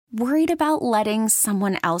Worried about letting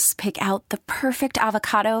someone else pick out the perfect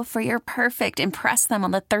avocado for your perfect impress them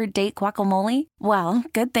on the third date guacamole? Well,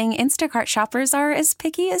 good thing Instacart shoppers are as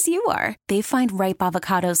picky as you are. They find ripe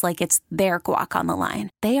avocados like it's their guac on the line.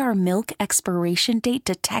 They are milk expiration date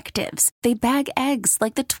detectives. They bag eggs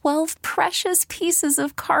like the 12 precious pieces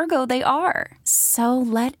of cargo they are. So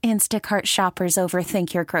let Instacart shoppers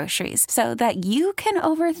overthink your groceries so that you can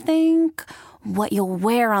overthink what you'll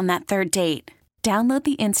wear on that third date. Download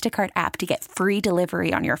the Instacart app to get free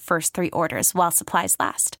delivery on your first 3 orders while supplies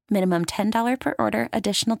last. Minimum $10 per order.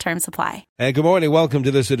 Additional terms apply. And good morning. Welcome to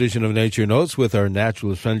this edition of Nature Notes with our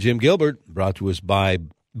naturalist friend Jim Gilbert, brought to us by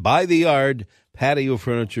the Yard Patio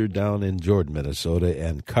Furniture down in Jordan, Minnesota,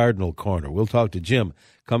 and Cardinal Corner. We'll talk to Jim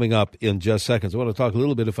coming up in just seconds. I want to talk a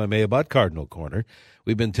little bit, if I may, about Cardinal Corner.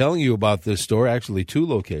 We've been telling you about this store, actually 2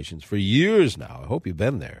 locations, for years now. I hope you've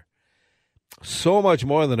been there. So much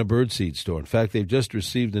more than a birdseed store. In fact, they've just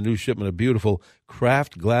received a new shipment of beautiful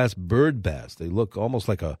craft glass bird baths. They look almost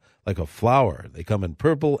like a flower. They come in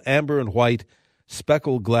purple, amber, and white,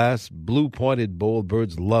 speckled glass, blue pointed bowl.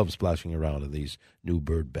 Birds love splashing around in these new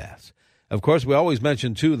bird baths. Of course, we always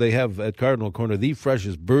mention, too, they have at Cardinal Corner the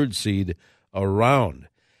freshest birdseed around.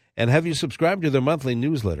 And have you subscribed to their monthly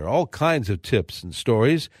newsletter? All kinds of tips and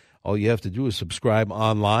stories. All you have to do is subscribe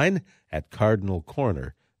online at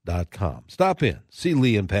cardinalcorner.com. Stop in. See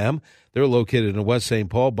Lee and Pam. They're located in West St.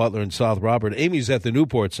 Paul, Butler, and South Robert. Amy's at the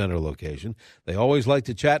Newport Center location. They always like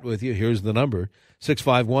to chat with you. Here's the number,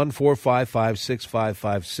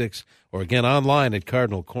 651-455-6556, or again online at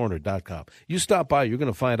cardinalcorner.com. You stop by, you're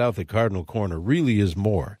going to find out that Cardinal Corner really is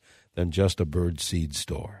more than just a bird seed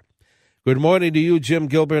store. Good morning to you, Jim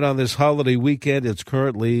Gilbert, on this holiday weekend. It's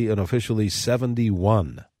currently and officially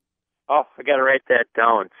 71. Oh, I got to write that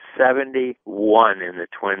down. 71 in the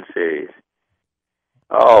Twin Cities.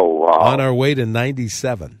 Oh, wow. On our way to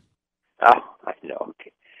 97. Oh, I know.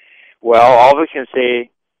 Okay. Well, all we can say,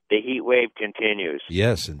 the heat wave continues.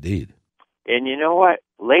 Yes, indeed. And you know what?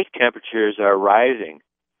 Lake temperatures are rising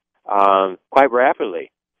quite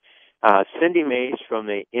rapidly. Cindy Mace from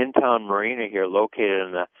the In-Town Marina here, located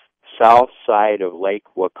on the south side of Lake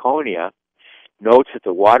Waconia, notes that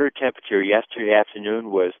the water temperature yesterday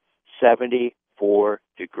afternoon was 74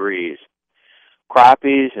 degrees.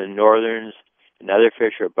 Crappies and northerns and other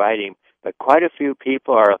fish are biting, but quite a few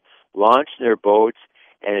people are launching their boats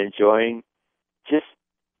and enjoying just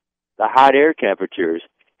the hot air temperatures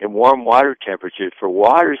and warm water temperatures for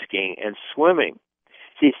water skiing and swimming.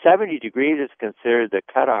 See, 70 degrees is considered the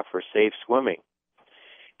cutoff for safe swimming.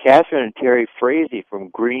 Catherine and Terry Frazee from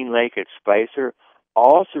Green Lake at Spicer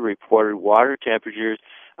also reported water temperatures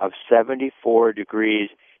of 74 degrees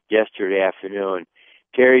yesterday afternoon.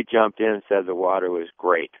 Terry jumped in and said the water was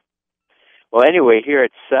great. Well, anyway, here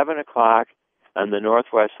at 7 o'clock on the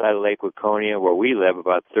northwest side of Lake Waconia, where we live,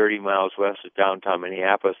 about 30 miles west of downtown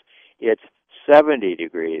Minneapolis, it's 70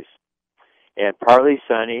 degrees and partly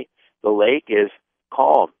sunny. The lake is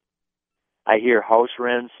calm. I hear house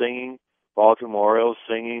wrens singing, Baltimore Orioles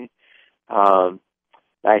singing. I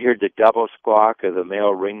heard the double squawk of the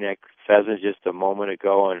male ringneck pheasant just a moment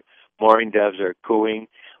ago, and mourning doves are cooing.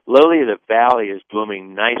 Lily of the Valley is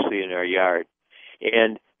blooming nicely in our yard.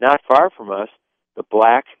 And not far from us, the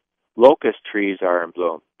black locust trees are in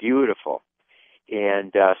bloom. Beautiful.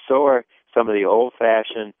 And so are some of the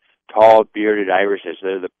old-fashioned, tall, bearded irises.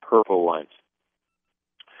 They're the purple ones.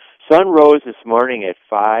 Sun rose this morning at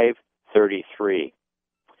 5:33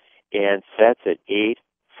 and sets at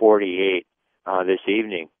 8:48 this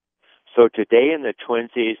evening. So today in the Twin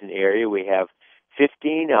Cities area, we have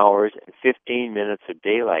 15 hours and 15 minutes of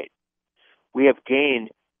daylight. We have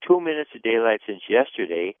gained 2 minutes of daylight since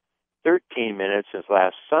yesterday, 13 minutes since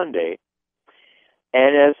last Sunday,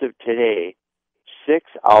 and as of today,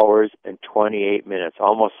 6 hours and 28 minutes,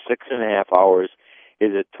 almost 6.5 hours,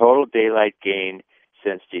 is a total daylight gain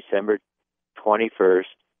since December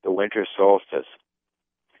 21st, the winter solstice.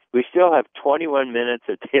 We still have 21 minutes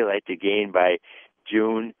of daylight to gain by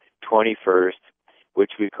June 21st,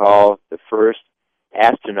 which we call the first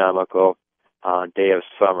astronomical day of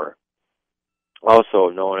summer, also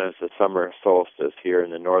known as the summer solstice here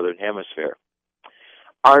in the northern hemisphere.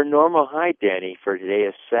 Our normal high, Danny, for today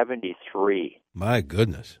is 73. My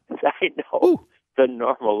goodness. I know. Ooh. The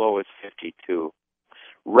normal low is 52.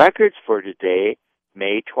 Records for today,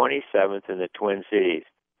 May 27th in the Twin Cities.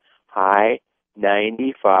 High,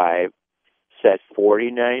 95, set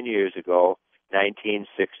 49 years ago,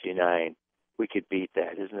 1969. We could beat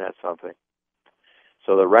that. Isn't that something?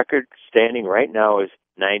 So the record standing right now is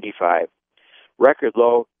 95. Record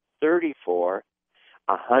low, 34,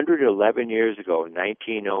 111 years ago,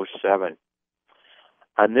 1907.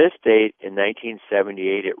 On this date in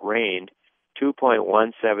 1978, it rained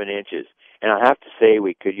 2.17 inches. And I have to say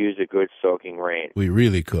we could use a good soaking rain. We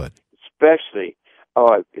really could. Especially,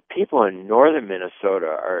 people in northern Minnesota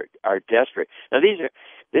are desperate. Now,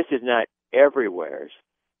 this is not everywhere,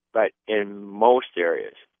 but in most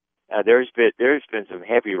areas. There's been some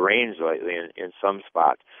heavy rains lately in some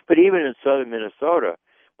spots. But even in southern Minnesota,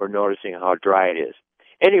 we're noticing how dry it is.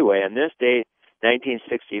 Anyway, on this date,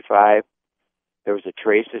 1965, there was a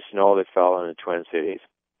trace of snow that fell in the Twin Cities.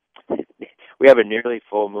 We have a nearly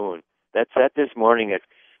full moon. That's set this morning at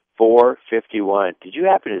 4:51. Did you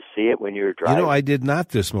happen to see it when you were driving? I did not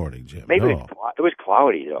this morning, Jim. Maybe no. It was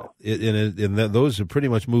cloudy, though. Those have pretty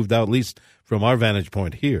much moved out, at least from our vantage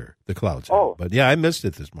point here, the clouds. Oh. But, yeah, I missed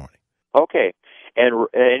it this morning. Okay. And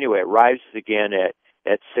anyway, it rises again at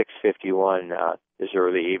 6:51 this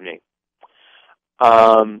early evening.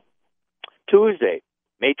 Tuesday,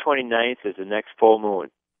 May 29th, is the next full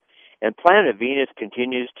moon. And planet Venus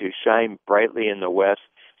continues to shine brightly in the west,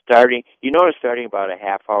 starting about a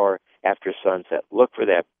half hour after sunset. Look for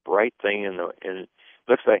that bright thing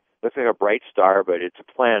looks like a bright star, but it's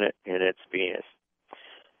a planet, and it's Venus.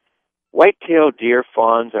 White-tailed deer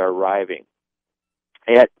fawns are arriving.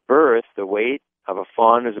 At birth, the weight of a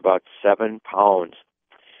fawn is about 7 pounds.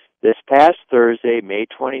 This past Thursday, May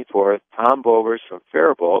 24th, Tom Bovers from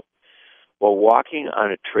Faribault, while walking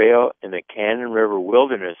on a trail in the Cannon River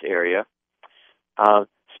Wilderness area,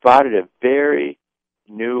 spotted a very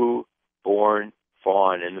new-born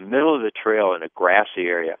fawn in the middle of the trail in a grassy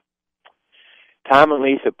area. Tom and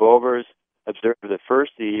Lisa Bovers observed the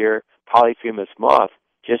first of the year Polyphemus moth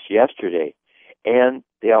just yesterday, and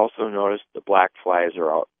they also noticed the black flies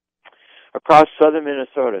are out. Across southern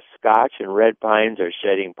Minnesota, Scotch and red pines are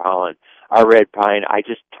shedding pollen. Our red pine, I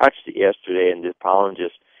just touched it yesterday, and the pollen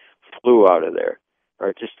just flew out of there,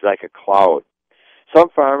 or just like a cloud. Some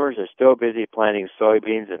farmers are still busy planting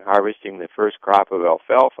soybeans and harvesting the first crop of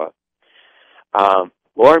alfalfa.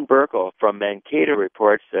 Lauren Burkle from Mankato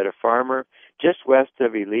reports that a farmer just west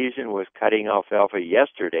of Elysian was cutting alfalfa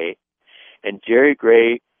yesterday, and Jerry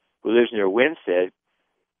Gray, who lives near Winsted,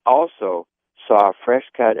 also saw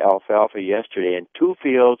fresh-cut alfalfa yesterday in 2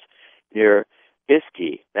 fields near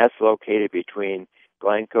Biskey. That's located between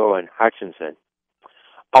Glencoe and Hutchinson.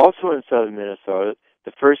 Also in southern Minnesota,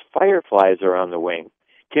 the first fireflies are on the wing.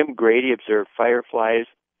 Tim Grady observed fireflies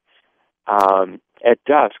at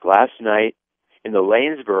dusk last night in the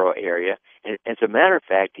Lanesboro area. And as a matter of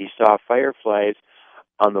fact, he saw fireflies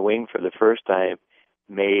on the wing for the first time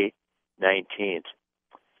May 19th.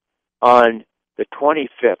 On the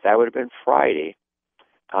 25th, that would have been Friday,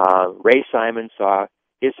 Ray Simon saw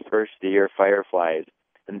his first of the year fireflies.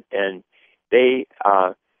 And they,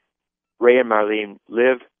 Ray and Marlene,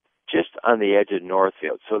 live just on the edge of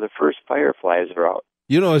Northfield. So the first fireflies are out.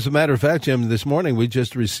 As a matter of fact, Jim, this morning we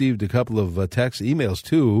just received a couple of emails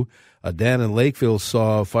too. Dan in Lakeville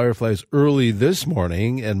saw fireflies early this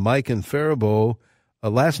morning, and Mike in Faribault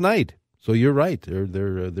last night. So you're right;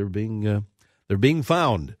 they're being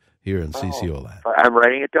found here in CCO land. I'm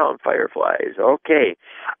writing it down. Fireflies. Okay.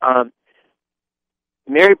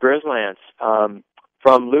 Mary Brislance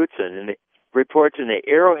from Lutzen reports in the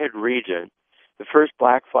Arrowhead region, the first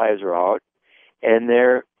black flies are out, and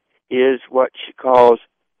there is what she calls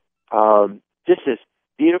just this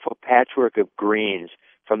beautiful patchwork of greens,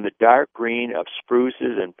 from the dark green of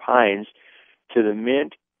spruces and pines to the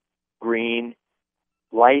mint green,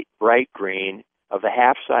 light bright green of the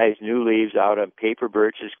half-size new leaves out on paper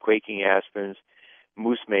birches, quaking aspens,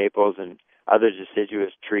 moose maples, and other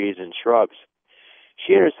deciduous trees and shrubs.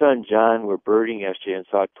 She and her son John were birding yesterday and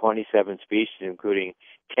saw 27 species, including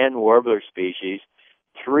 10 warbler species.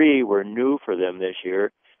 3 were new for them this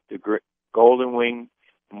year: the golden wing,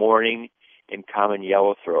 mourning, and common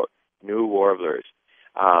yellowthroat, new warblers.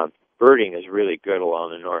 Birding is really good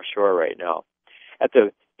along the North Shore right now. At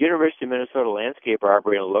the University of Minnesota Landscape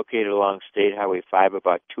Arboretum, located along State Highway 5,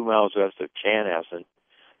 about 2 miles west of Chanhassen,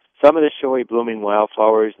 some of the showy blooming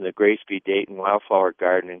wildflowers in the Grace B. Dayton Wildflower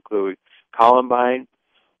Garden include columbine,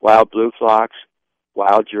 wild blue phlox,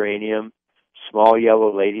 wild geranium, small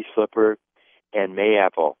yellow lady slipper, and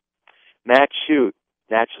mayapple. Matt Shute,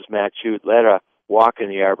 naturalist Matt Shute, led a walk in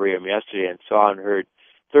the Arboretum yesterday and saw and heard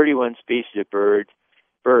 31 species of birds,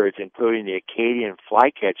 including the Acadian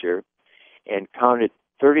flycatcher, and counted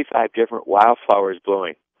 35 different wildflowers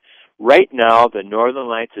blooming. Right now, the Northern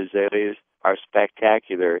Lights azaleas are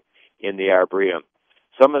spectacular in the Arboretum.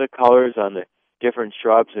 Some of the colors on the different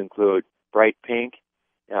shrubs include bright pink,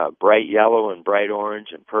 bright yellow, and bright orange,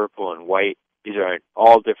 and purple, and white. These are on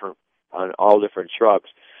all different shrubs.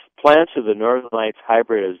 Plants of the Northern Lights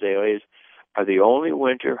hybrid azaleas are the only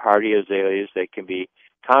winter hardy azaleas that can be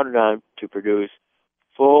counted on to produce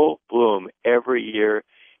full bloom every year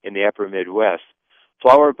in the upper Midwest.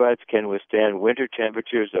 Flower buds can withstand winter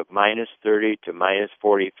temperatures of minus 30 to minus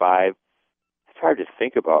 45. It's hard to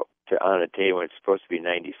think about on a day when it's supposed to be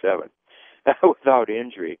 97 without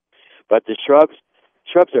injury. But the shrubs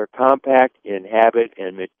are compact in habit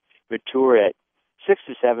and mature at 6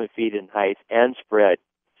 to 7 feet in height and spread.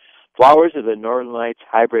 Flowers of the Northern Lights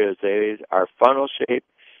hybrid azaleas are funnel-shaped,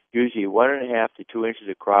 usually 1.5 to 2 inches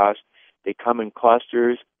across. They come in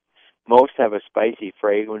clusters. Most have a spicy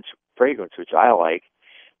fragrance, which I like.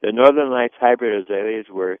 The Northern Lights hybrid azaleas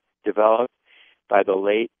were developed by the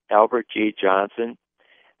late Albert G. Johnson,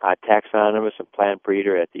 taxonomist and plant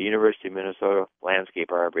breeder at the University of Minnesota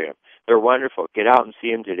Landscape Arboretum. They're wonderful. Get out and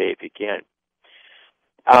see them today if you can.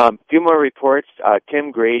 A few more reports.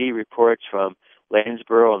 Tim Grady reports from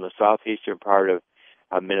Lanesboro in the southeastern part of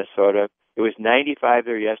Minnesota. It was 95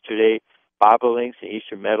 there yesterday. Bobolinks and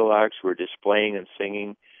eastern meadowlarks were displaying and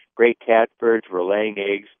singing. Great catbirds were laying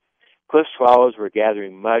eggs. Cliff swallows were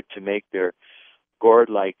gathering mud to make their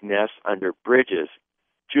gourd-like nests under bridges.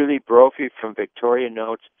 Julie Brophy from Victoria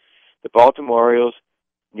notes the Baltimore Orioles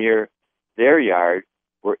near their yard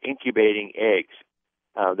were incubating eggs.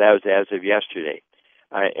 That was as of yesterday,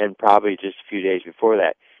 and probably just a few days before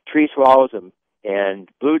that. Tree swallows and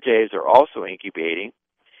blue jays are also incubating.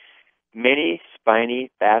 Many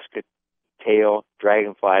spiny basket-tail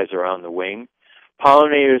dragonflies are on the wing.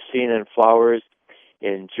 Pollinators seen in flowers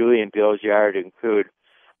in Julie and Bill's yard include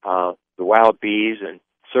the wild bees and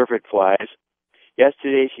syrphid flies.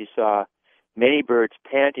 Yesterday she saw many birds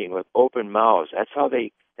panting with open mouths. That's how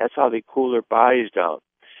they cool their bodies down.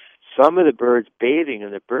 Some of the birds bathing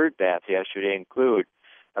in the bird bath yesterday include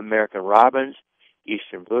American robins,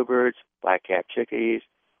 eastern bluebirds, black-capped chickadees,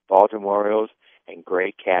 Baltimore Orioles, and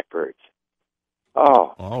gray catbirds.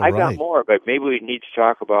 Oh, I got more, but maybe we need to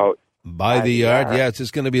talk about By the yard. Yeah, it's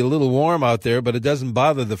just going to be a little warm out there, but it doesn't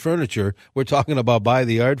bother the furniture. We're talking about by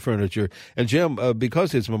the yard furniture. And Jim,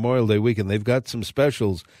 because it's Memorial Day weekend, they've got some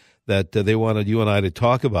specials that they wanted you and I to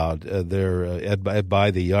talk about there at By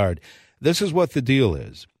the Yard. This is what the deal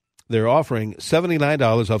is. They're offering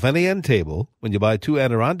 $79 off any end table when you buy 2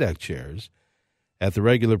 Adirondack chairs at the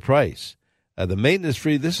regular price. The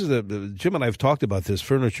maintenance-free, Jim and I have talked about this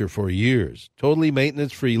furniture for years. Totally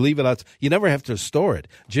maintenance-free. Leave it out. You never have to store it.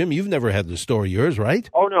 Jim, you've never had to store yours, right?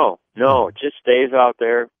 Oh, no. It just stays out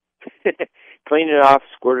there. Clean it off,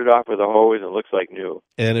 squirt it off with a hose, and it looks like new.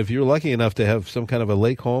 And if you're lucky enough to have some kind of a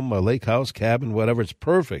lake home, a lake house, cabin, whatever, it's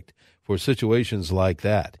perfect for situations like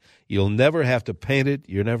that. You'll never have to paint it.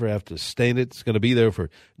 You'll never have to stain it. It's going to be there for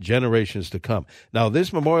generations to come. Now,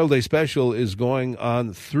 this Memorial Day special is going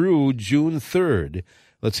on through June 3rd.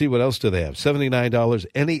 Let's see, what else do they have? $79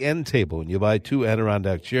 any end table. When you buy 2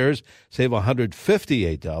 Adirondack chairs, save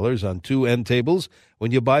 $158 on 2 end tables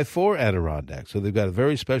when you buy 4 Adirondack. So they've got a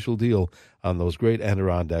very special deal on those great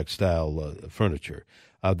Adirondack-style furniture.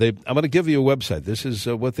 I'm going to give you a website. This is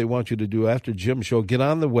what they want you to do after Jim's show. Get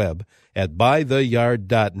on the web at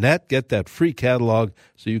bytheyard.net. Get that free catalog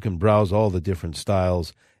so you can browse all the different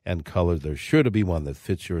styles and colors. There's sure to be one that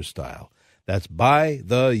fits your style. That's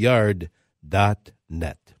bytheyard.net.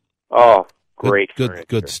 Oh, great furniture.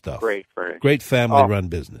 Good stuff. Great furniture. Great family-run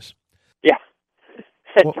business. Yeah.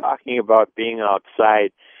 Talking about being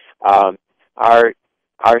outside, our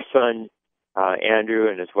son, Andrew,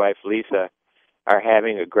 and his wife, Lisa, are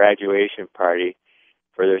having a graduation party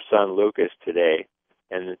for their son Lucas today,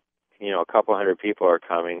 and a couple hundred people are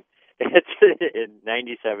coming. It's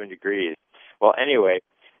 97 degrees. Well, anyway,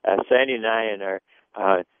 Sandy and I and our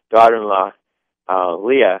daughter-in-law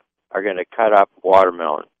Leah are going to cut up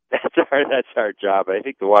watermelon. That's our job. I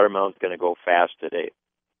think the watermelon's going to go fast today.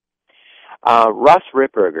 Russ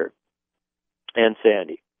Ripperger and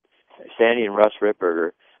Sandy and Russ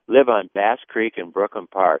Ripperger live on Bass Creek in Brooklyn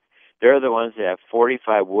Park. They're the ones that have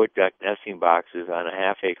 45 wood duck nesting boxes on a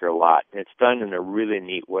half-acre lot. It's done in a really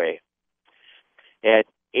neat way. At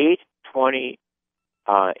 8:20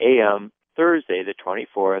 a.m. Thursday, the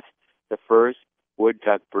 24th, the first wood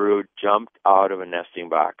duck brood jumped out of a nesting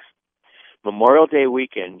box. Memorial Day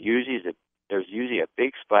weekend, there's usually a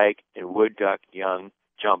big spike in wood duck young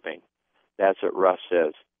jumping. That's what Russ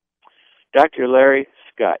says. Dr. Larry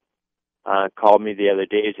Scott called me the other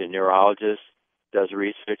day. He's a neurologist, does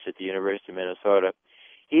research at the University of Minnesota.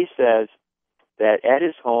 He says that at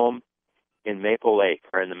his home in Maple Lake,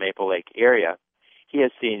 or in the Maple Lake area, he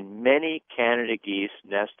has seen many Canada geese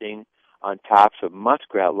nesting on tops of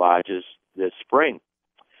muskrat lodges this spring,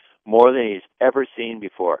 more than he's ever seen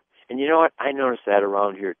before. And you know what? I noticed that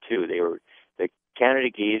around here too. The Canada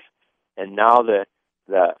geese and now the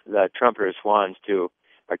trumpeter swans too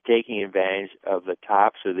are taking advantage of the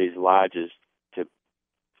tops of these lodges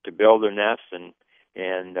to build their nests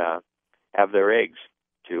and have their eggs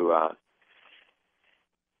to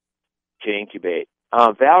incubate.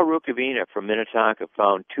 Val Rukavina from Minnetonka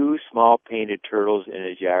found 2 small painted turtles in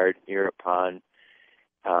his yard near a pond.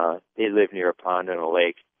 They live near a pond and a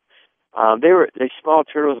lake. They small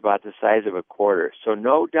turtles about the size of a quarter. So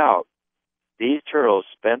no doubt these turtles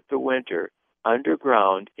spent the winter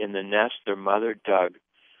underground in the nest their mother dug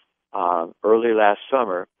early last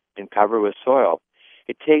summer and covered with soil.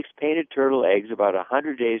 It takes painted turtle eggs about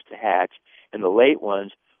 100 days to hatch, and the late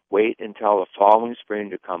ones wait until the following spring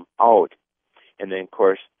to come out. And then, of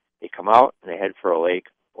course, they come out and they head for a lake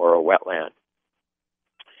or a wetland.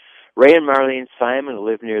 Ray and Marlene Simon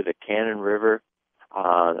live near the Cannon River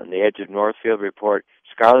on the edge of Northfield. Report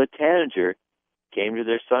Scarlet Tanager came to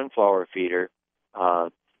their sunflower feeder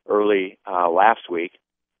early last week.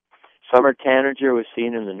 Summer tanager was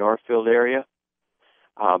seen in the Northfield area.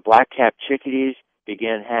 Black-capped chickadees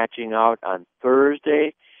began hatching out on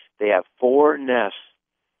Thursday. They have 4 nests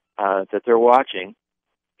that they're watching,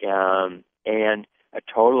 and a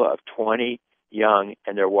total of 20 young,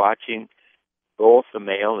 and they're watching both the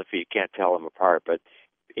male and the female. You can't tell them apart, but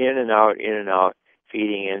in and out,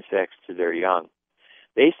 feeding insects to their young.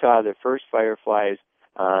 They saw the first fireflies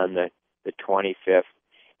on the 25th,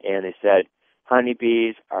 and they said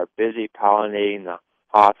honeybees are busy pollinating the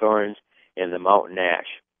hawthorns and the mountain ash.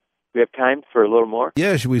 We have time for a little more?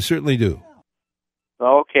 Yes, we certainly do.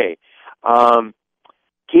 Okay.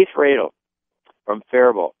 Keith Radel from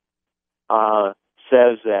Faribault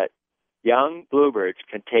says that young bluebirds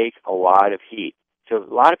can take a lot of heat. So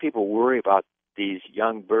a lot of people worry about these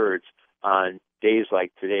young birds on days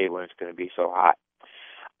like today when it's going to be so hot.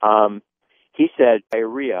 He said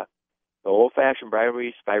spirea, the old-fashioned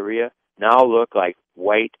briarweed spirea, now look like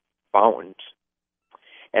white fountains.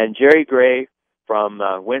 And Jerry Gray from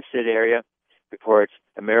Winsted area reports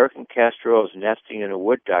American kestrel is nesting in a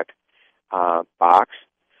wood duck box,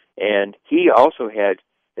 and he also had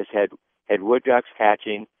wood ducks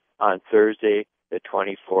hatching on Thursday the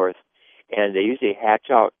 24th, and they usually hatch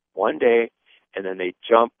out one day and then they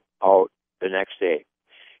jump out the next day.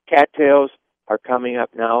 Cattails are coming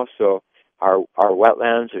up now, so our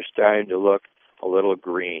wetlands are starting to look a little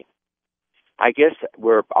green. I guess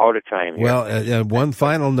we're out of time here. Well, one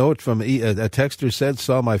final note from a texter said,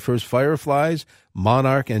 saw my first fireflies,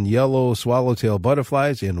 monarch and yellow swallowtail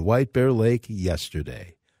butterflies in White Bear Lake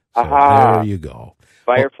yesterday. So there you go.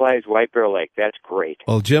 Fireflies, White Bear Lake. That's great.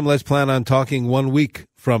 Well, Jim, let's plan on talking 1 week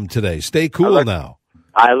from today. Stay cool now.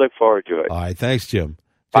 I look forward to it. All right. Thanks, Jim.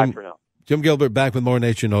 Bye for now. Jim Gilbert back with more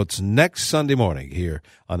Nature Notes next Sunday morning here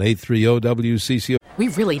on 830 WCCO. We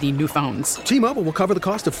really need new phones. T-Mobile will cover the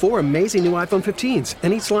cost of 4 amazing new iPhone 15s,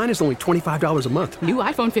 and each line is only $25 a month. New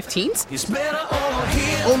iPhone 15s? It's better over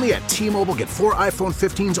here. Only at T-Mobile, get 4 iPhone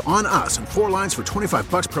 15s on us and 4 lines for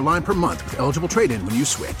 $25 per line per month with eligible trade-in when you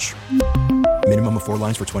switch. Minimum of 4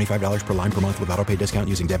 lines for $25 per line per month with autopay discount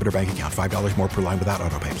using debit or bank account. $5 more per line without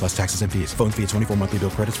autopay, plus taxes and fees. Phone fee at 24 monthly bill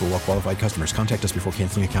credits for well-qualified customers. Contact us before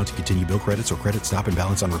canceling account to continue bill credits or credit stop and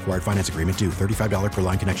balance on required finance agreement due. $35 per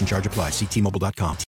line connection charge applies. See T-Mobile.com.